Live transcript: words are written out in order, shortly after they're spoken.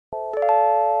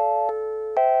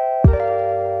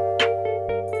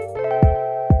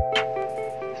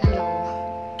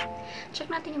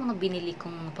natin yung mga binili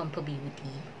kong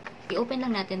pampabeauty. I-open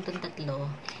lang natin itong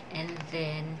tatlo. And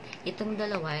then, itong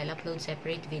dalawa, I'll upload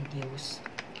separate videos.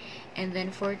 And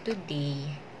then, for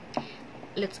today,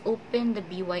 let's open the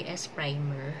BYS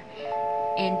Primer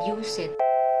and use it.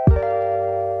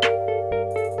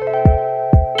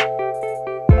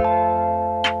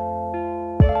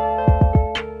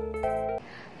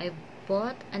 I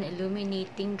bought an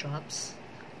illuminating drops.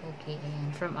 Okay,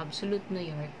 ayan. From Absolute New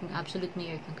York. Absolute New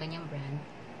York ang kanyang brand.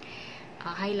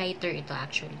 Highlighter ito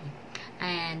actually.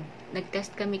 And,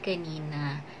 nag-test kami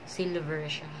kanina. Silver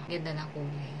siya. Ganda ng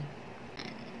kulay.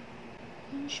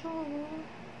 And siya.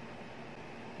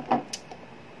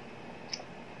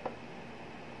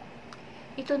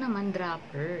 Ito naman,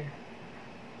 dropper.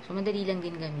 So, madali lang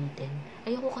din gamitin.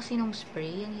 Ayoko kasi ng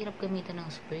spray. Ang hirap gamitan ng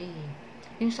spray.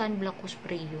 Yung sunblock ko,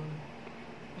 spray yun.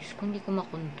 Diyos ko, hindi ko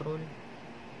makontrol.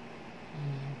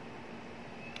 Ayan.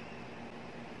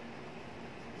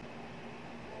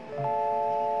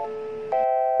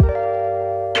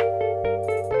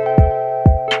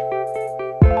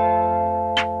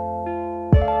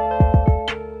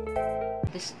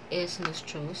 This is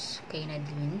Lustrous kay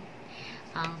Nadine.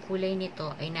 Ang kulay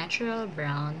nito ay natural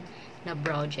brown na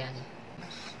brow gel.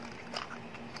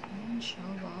 Ayan siya.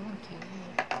 Wow, cute.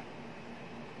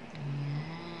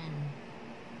 Ayan.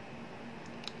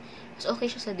 Mas okay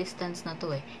siya sa distance na to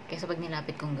eh. Kaysa pag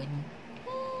nilapit kong ganyan.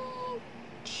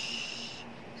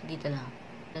 So, dito lang.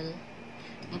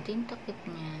 Ito yung takip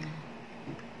niya.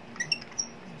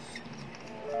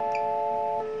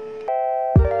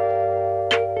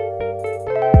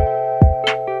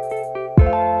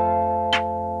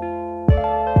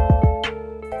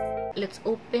 Let's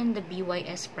open the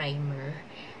BYS Primer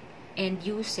and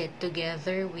use it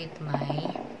together with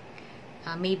my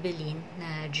Maybelline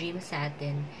na Dream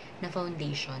Satin na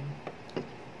foundation.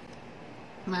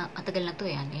 Matagal na to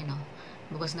yan,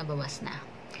 bawas na.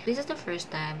 This is the first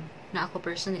time na ako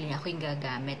personally, ako yung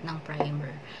gagamit ng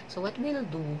primer. So what we'll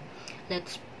do,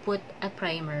 let's put a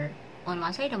primer on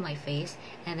one side of my face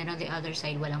and then on the other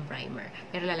side walang primer.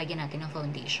 Pero lalagyan natin ng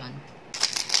foundation.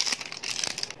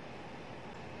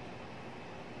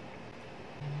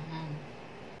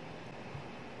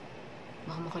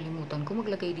 Baka makalimutan ko,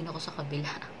 maglagay din ako sa kabila.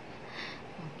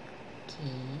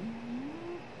 Okay.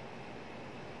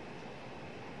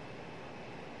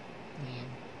 Ayan.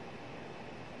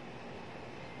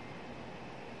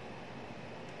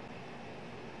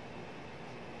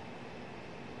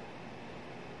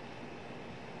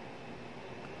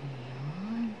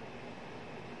 Ayan.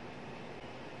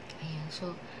 Ayan.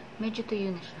 So, medyo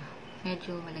tuyo na siya.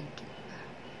 Medyo malagkit.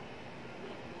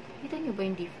 Kita nyo ba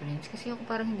yung difference? Kasi ako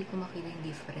parang hindi ko makita yung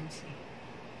difference eh.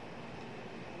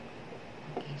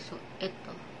 Okay, so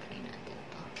ito. Try natin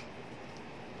ito.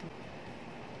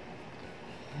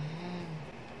 Ayan.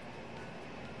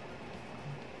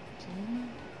 Okay.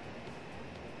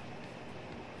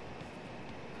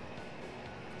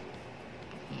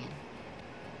 Ayan.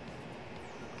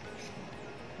 So,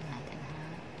 natin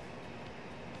ha.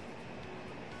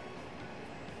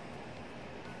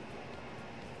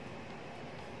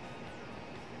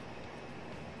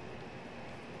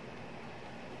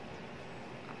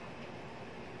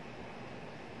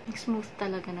 Smooth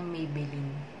talaga ng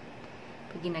Maybelline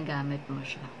pag ginagamit mo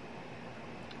siya.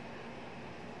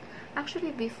 Actually,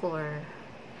 before,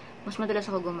 mas madalas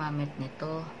ako gumamit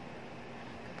nito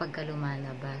kapag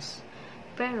lumalabas.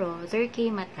 Pero, there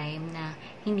came a time na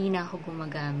hindi na ako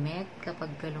gumagamit kapag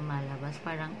lumalabas.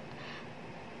 Parang,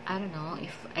 I don't know,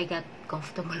 if I got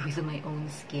comfortable with my own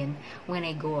skin when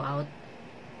I go out,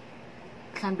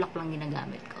 sunblock lang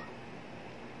ginagamit ko.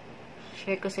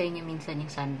 Share ko sa inyo minsan yung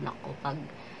sunblock ko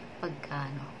pagka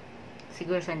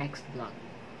siguro sa next vlog.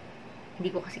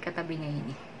 Hindi ko kasi katabi ngayon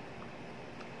eh.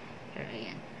 Pero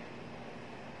ayan.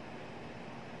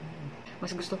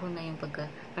 Mas gusto ko na yung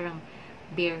parang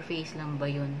bare face lang ba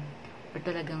yun? Or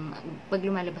talagang, pag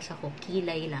lumalabas ako,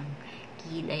 kilay lang.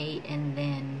 Kilay and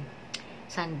then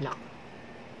sunblock.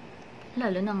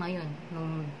 Lalo na ngayon,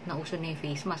 nung nauso na yung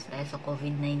face mask dahil sa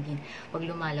COVID-19, pag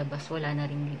lumalabas, wala na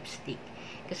ring lipstick.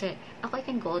 Kasi ako, I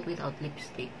can go out without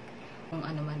lipstick. Kung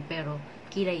ano man, pero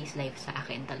kilay is life sa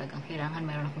akin talagang. Kailangan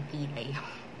mayroon akong kilay.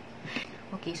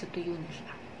 Okay, so tuyo na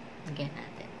siya. Lagyan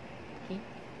natin. Okay?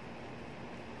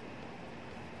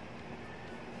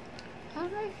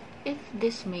 Alright, if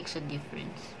this makes a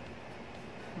difference.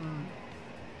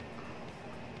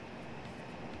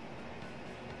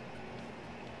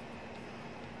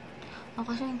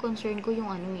 Kasi yung concern ko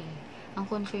yung ang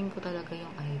concern ko talaga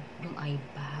yung eye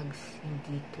bags,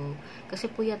 hindi to. Kasi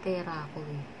puyatera ako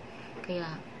eh. Kaya,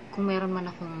 kung meron man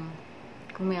akong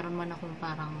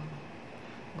parang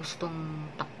gustong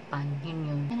takpan.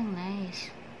 Yun. Yan ang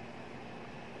nice.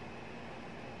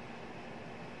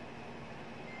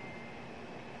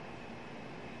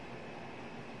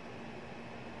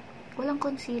 Walang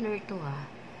concealer to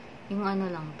Yung ano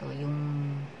lang to, yung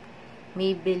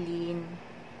Maybelline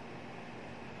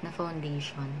na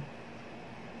foundation.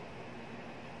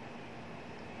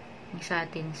 Yung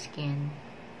satin skin.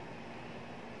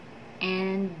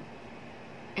 And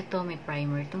ito may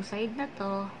primer. Itong side na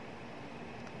to.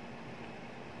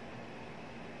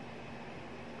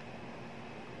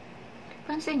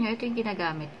 Pansin nyo, ito yung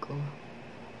ginagamit ko.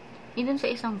 Yun dun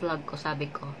sa isang vlog ko, sabi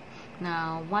ko,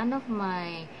 na one of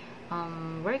my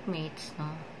workmates,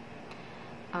 no,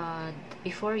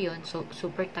 before yun, so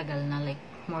super tagal na, like,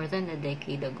 more than a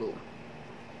decade ago.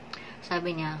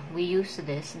 Sabi niya, we use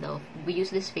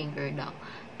this finger daw,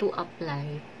 to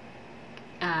apply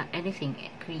anything,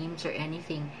 creams or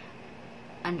anything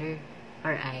under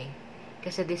our eye.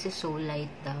 Kasi this is so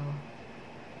light daw.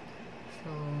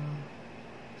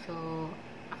 So,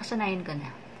 nakasanayan ka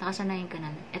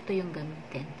na. Ito yung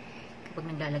gamitin kapag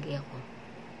naglalagay ako.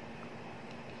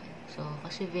 So,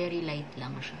 kasi very light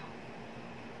lang siya.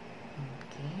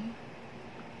 Okay.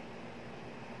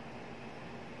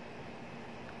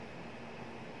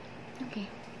 Okay.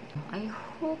 I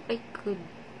hope I could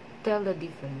tell the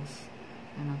difference.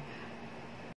 Ano?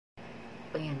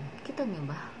 Ayan. Kita niyo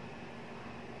ba?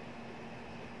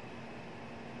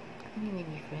 Ano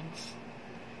yung difference?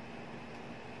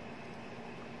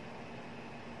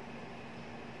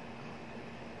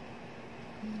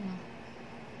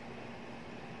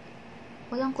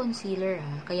 Walang concealer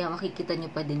kaya makikita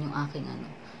nyo pa din yung aking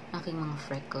aking mga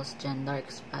freckles dyan, dark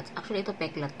spots. Actually, ito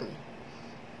pekla to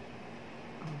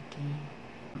Okay.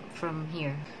 From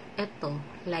here, ito,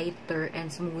 lighter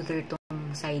and smoother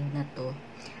tong side na to.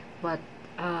 But,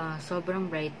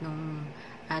 sobrang bright nung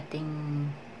ating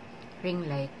ring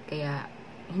light, kaya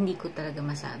hindi ko talaga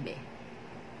masabi.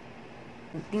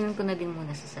 Tingnan ko na din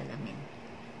muna sa salamin.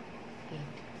 Okay.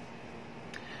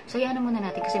 So, yan na muna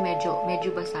natin kasi medyo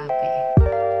basa pa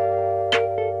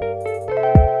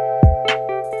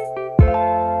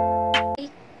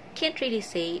I can't really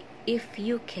say if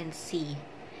you can see,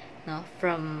 no,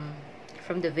 from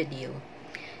the video,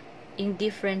 yung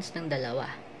difference ng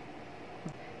dalawa.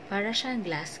 Para siyang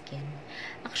glass skin.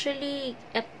 Actually,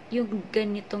 at yung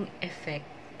ganitong effect,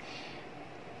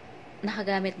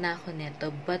 nakagamit na ako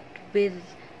nito, but with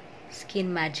Skin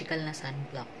Magical na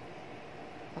sunblock.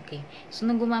 Okay. So,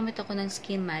 nung gumamit ako ng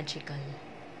Skin Magical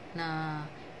na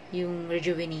yung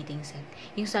rejuvenating set,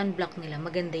 yung sunblock nila,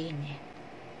 maganda yun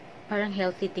Parang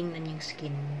healthy tingnan yung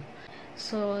skin mo.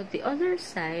 So, the other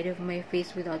side of my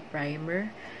face without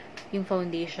primer, yung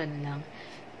foundation lang,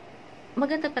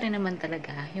 maganda pa rin naman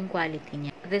talaga yung quality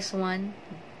niya. This one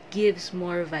gives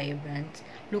more vibrant,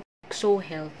 look so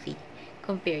healthy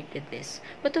compared to this.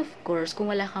 But of course, kung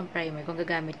wala kang primer, kung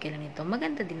gagamit ka lang nito,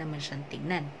 maganda din naman siyang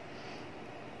tingnan.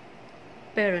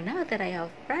 Pero now that I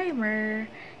have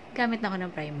primer, gamit na ako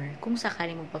ng primer kung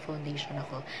sakaling magpa-foundation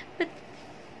ako. But,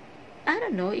 I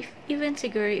don't know, even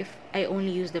siguro if I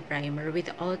only use the primer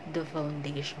without the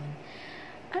foundation,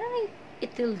 I don't know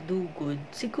if it'll do good.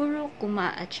 Siguro kung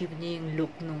ma-achieve niya yung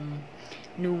look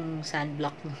nung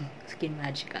sunblock ng Skin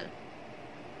Magical,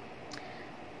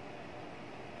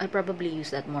 I'll probably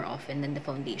use that more often than the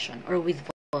foundation. Or with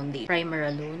foundation. Primer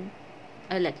alone,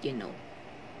 I'll let you know.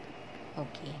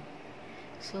 Okay.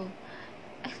 So,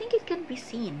 I think it can be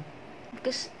seen.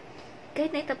 Because,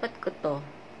 kahit naitapat ko to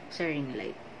sa ring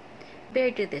light,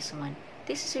 compared to this one,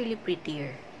 this is really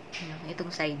prettier.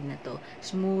 Itong side na to.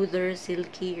 Smoother,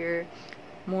 silkier,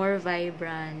 more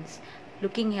vibrance,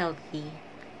 looking healthy.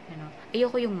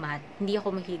 Ayoko yung matte. Hindi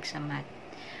ako mahilig sa matte.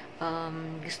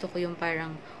 Gusto ko yung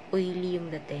parang oily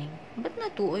yung dating. But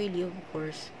not too oily, of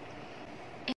course.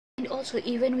 And also,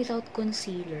 even without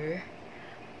concealer,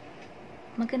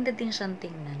 maganda din siyang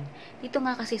tingnan. Dito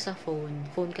nga kasi sa phone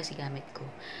kasi gamit ko.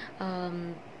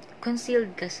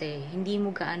 Concealed kasi, hindi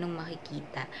mo gaanong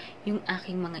makikita yung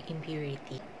aking mga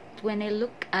impurity. When I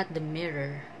look at the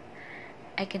mirror,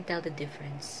 I can tell the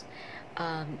difference.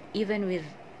 Even with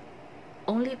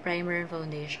only primer and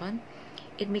foundation,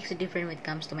 it makes a difference when it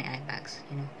comes to my eye bags,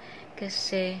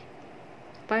 Kasi,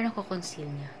 parang nako-conceal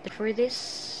niya. For this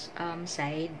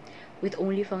side, with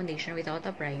only foundation, without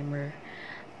a primer,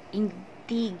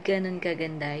 hindi ganun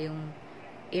kaganda yung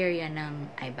area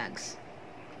ng eye bags.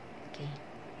 Okay.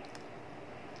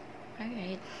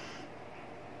 Alright.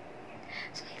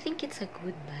 So, I think it's a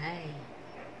good buy.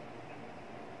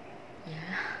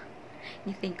 Yeah.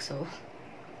 You think so?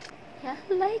 Yeah,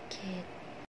 I like it.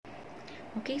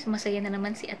 Okay, sumasaya na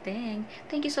naman si Ateng.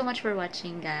 Thank you so much for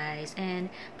watching, guys.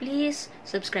 And please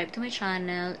subscribe to my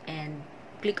channel and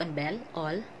click on bell,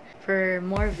 all, for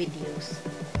more videos.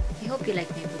 I hope you like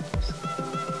my videos.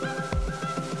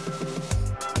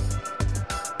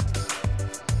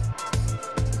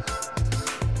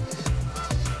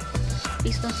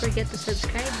 Please don't forget to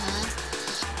subscribe, ha?